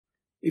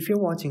If you're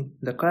watching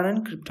the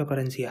current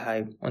cryptocurrency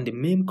hype on the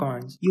meme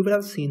coins, you would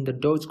have seen the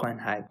Dogecoin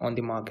hype on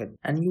the market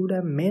and you would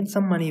have made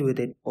some money with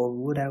it or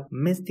would have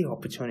missed the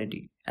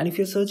opportunity. And if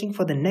you're searching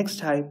for the next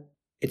hype,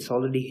 it's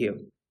already here,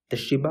 the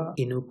Shiba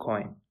Inu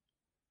coin.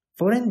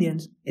 For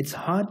Indians, it's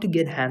hard to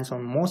get hands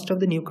on most of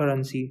the new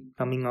currency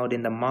coming out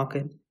in the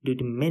market due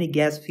to many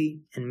gas fee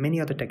and many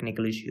other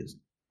technical issues.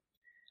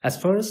 As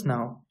far as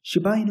now,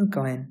 Shiba Inu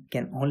coin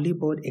can only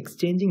both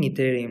exchanging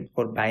Ethereum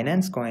or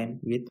Binance coin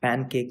with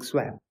Pancake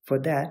Swap. For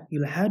that,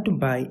 you'll have to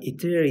buy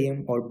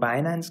Ethereum or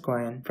Binance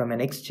coin from an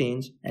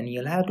exchange and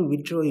you'll have to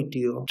withdraw it to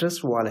your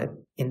Trust wallet.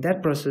 In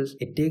that process,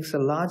 it takes a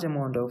large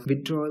amount of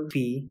withdrawal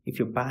fee if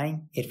you're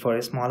buying it for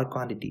a smaller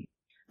quantity.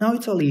 Now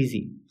it's all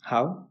easy.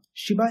 How?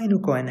 Shiba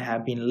Inu coin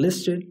have been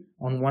listed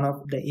on one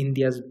of the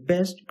India's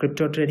best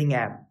crypto trading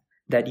app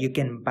that you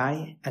can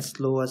buy as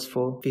low as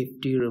for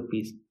 50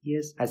 rupees.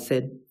 Yes, I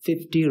said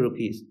 50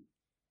 rupees.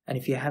 And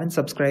if you haven't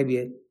subscribed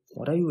yet,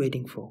 what are you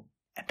waiting for?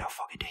 And don't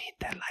forget to hit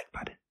that like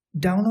button.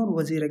 Download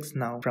WazirX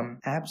now from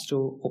App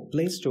Store or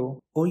Play Store,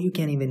 or you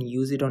can even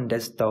use it on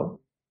desktop.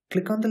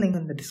 Click on the link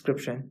in the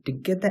description to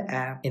get the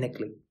app in a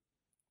click.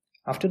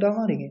 After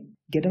downloading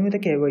it, get on with the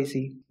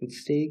KYC,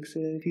 which takes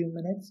a few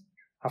minutes.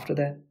 After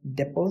that,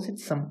 deposit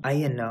some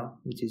INR,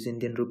 which is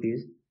Indian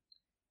rupees.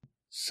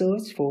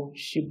 Search for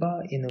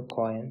Shiba Inu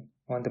coin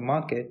on the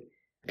market.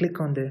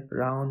 Click on the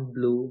round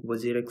blue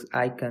WazirX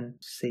icon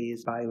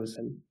says buy or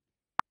sell.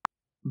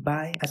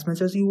 Buy as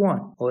much as you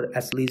want or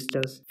as least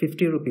as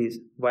 50 rupees.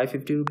 Why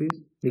 50 rupees?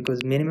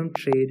 Because minimum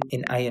trade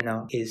in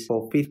INR is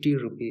for 50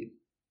 rupees.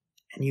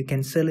 And you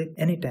can sell it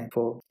anytime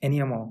for any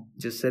amount.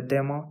 Just set the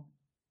amount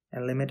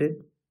and limit it.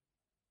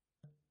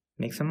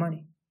 Make some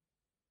money.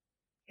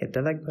 Hit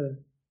the like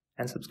button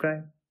and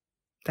subscribe.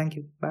 Thank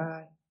you.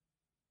 Bye.